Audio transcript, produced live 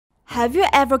Have you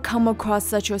ever come across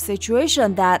such a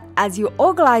situation that as you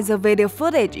organize the video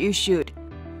footage you shoot,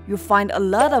 you find a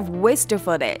lot of wasted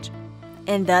footage,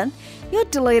 and then you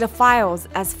delete the files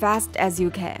as fast as you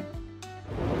can?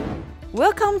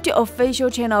 Welcome to official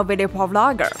channel VideoProc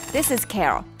Vlogger. This is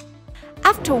Carol.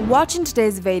 After watching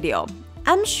today's video,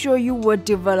 I'm sure you will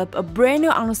develop a brand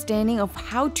new understanding of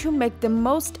how to make the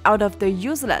most out of the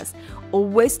useless or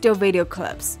wasted video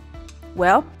clips.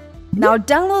 Well, now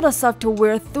download the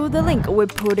software through the link we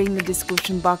put in the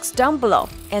description box down below,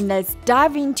 and let's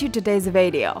dive into today's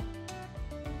video.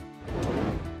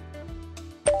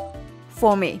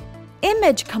 For me,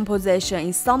 image composition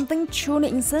is something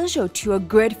truly essential to a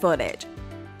great footage,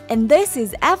 and this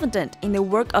is evident in the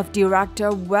work of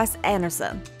director Wes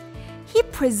Anderson. He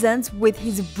presents with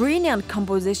his brilliant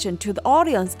composition to the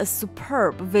audience a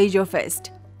superb visual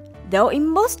feast. Though in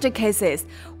most cases,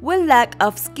 we lack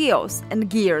of skills and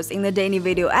gears in the daily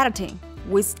video editing,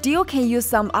 we still can use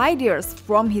some ideas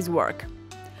from his work.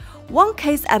 One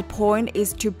case at point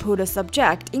is to put a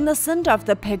subject in the center of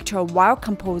the picture while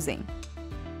composing.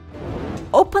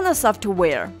 Open the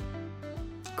software.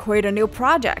 Create a new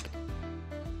project.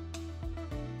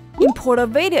 Import a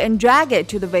video and drag it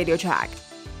to the video track.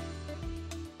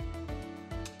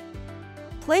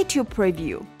 Play to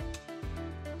preview.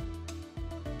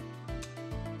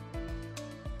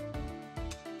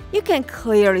 You can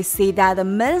clearly see that the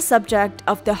main subject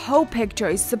of the whole picture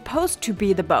is supposed to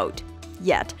be the boat,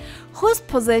 yet whose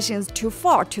position is too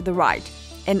far to the right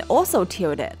and also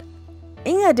tilted.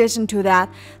 In addition to that,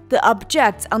 the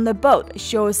objects on the boat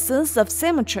show a sense of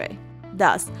symmetry.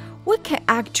 Thus, we can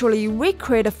actually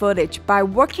recreate the footage by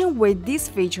working with these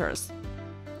features.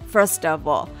 First of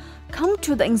all, come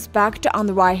to the inspector on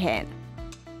the right hand.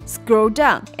 Scroll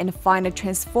down and find the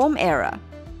transform area.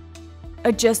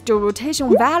 Adjust the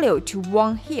rotation value to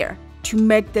 1 here to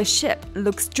make the ship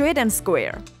look straight and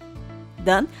square.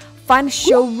 Then, find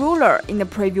Show Ruler in the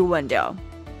preview window.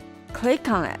 Click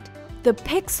on it. The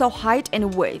pixel height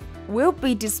and width will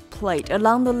be displayed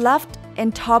along the left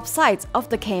and top sides of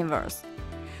the canvas.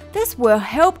 This will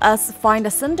help us find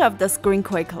the center of the screen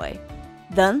quickly.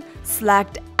 Then,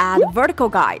 select Add Vertical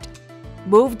Guide.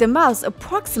 Move the mouse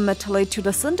approximately to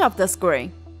the center of the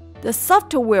screen. The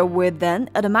software will then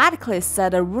automatically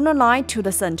set a ruler line to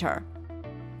the center.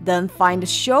 Then find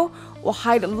Show or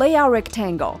Hide Layout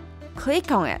Rectangle.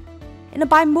 Click on it, and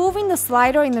by moving the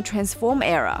slider in the transform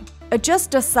area, adjust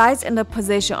the size and the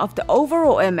position of the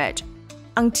overall image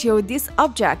until these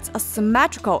objects are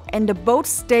symmetrical and the boat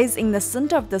stays in the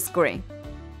center of the screen.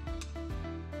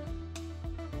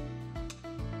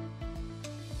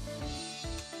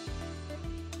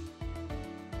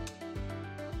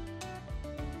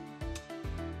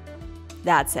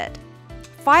 That's it.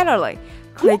 Finally,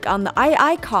 click on the eye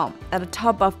icon at the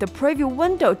top of the preview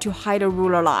window to hide a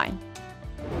ruler line.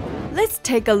 Let's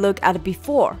take a look at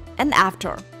before and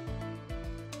after.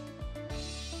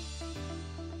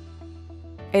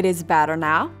 It is better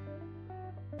now.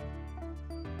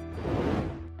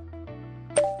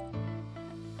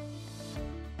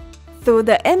 Through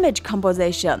the image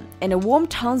composition and warm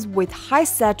tones with high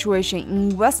saturation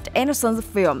in Wes Anderson's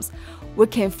films, we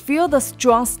can feel the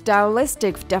strong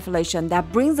stylistic definition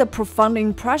that brings the profound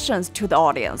impressions to the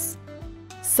audience.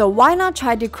 So why not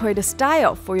try to create a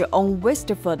style for your own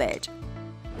wasted footage?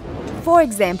 For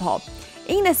example,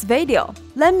 in this video,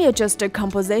 let me adjust the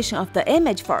composition of the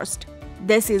image first.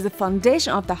 This is the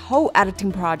foundation of the whole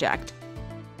editing project.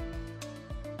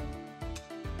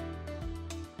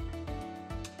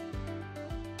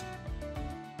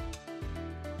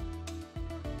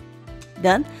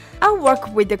 Then, I'll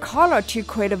work with the color to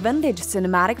create a vintage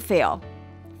cinematic feel.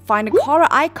 Find the color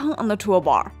icon on the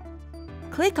toolbar.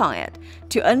 Click on it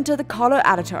to enter the color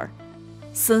editor.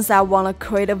 Since I want to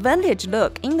create a vintage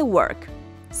look in the work,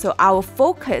 so I will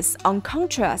focus on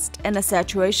contrast and the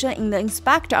saturation in the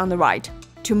inspector on the right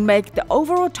to make the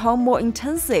overall tone more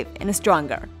intensive and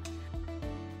stronger.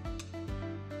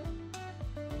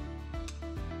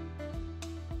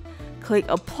 Click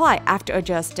Apply after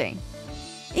adjusting.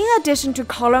 In addition to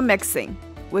color mixing,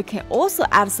 we can also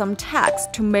add some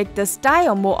text to make the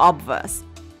style more obvious.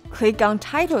 Click on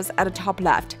Titles at the top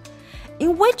left,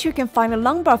 in which you can find a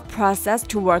number of presets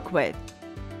to work with.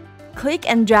 Click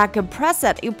and drag a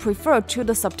preset you prefer to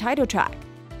the subtitle track.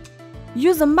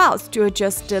 Use the mouse to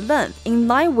adjust the length in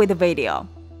line with the video.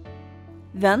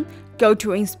 Then, go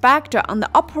to Inspector on the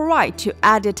upper right to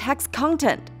add the text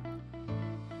content,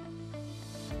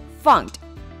 font,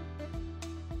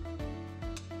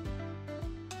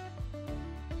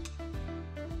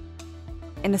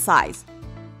 and size.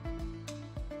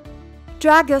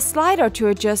 Drag the slider to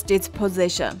adjust its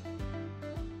position.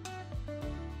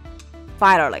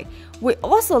 Finally, we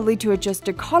also need to adjust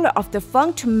the color of the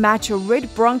font to match the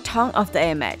red-brown tone of the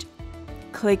image.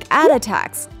 Click Edit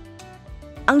Text.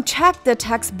 Uncheck the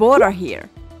text border here.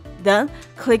 Then,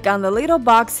 click on the little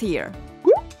box here.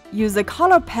 Use the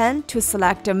color pen to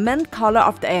select the main color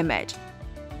of the image.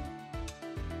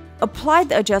 Apply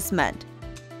the adjustment.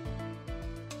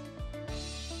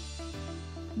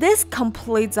 This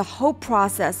completes the whole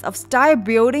process of style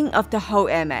building of the whole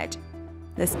image.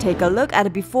 Let's take a look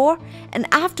at before and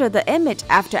after the image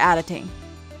after editing.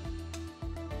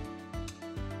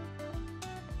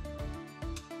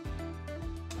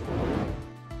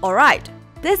 Alright,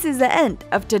 this is the end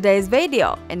of today's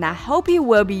video, and I hope it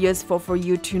will be useful for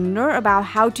you to learn about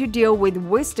how to deal with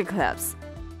waste clips.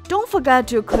 Don't forget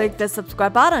to click the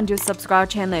subscribe button to subscribe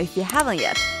to our channel if you haven't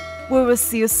yet. We will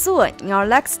see you soon in our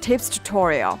next tips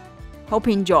tutorial. Hope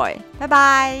you enjoy. Bye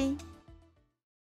bye!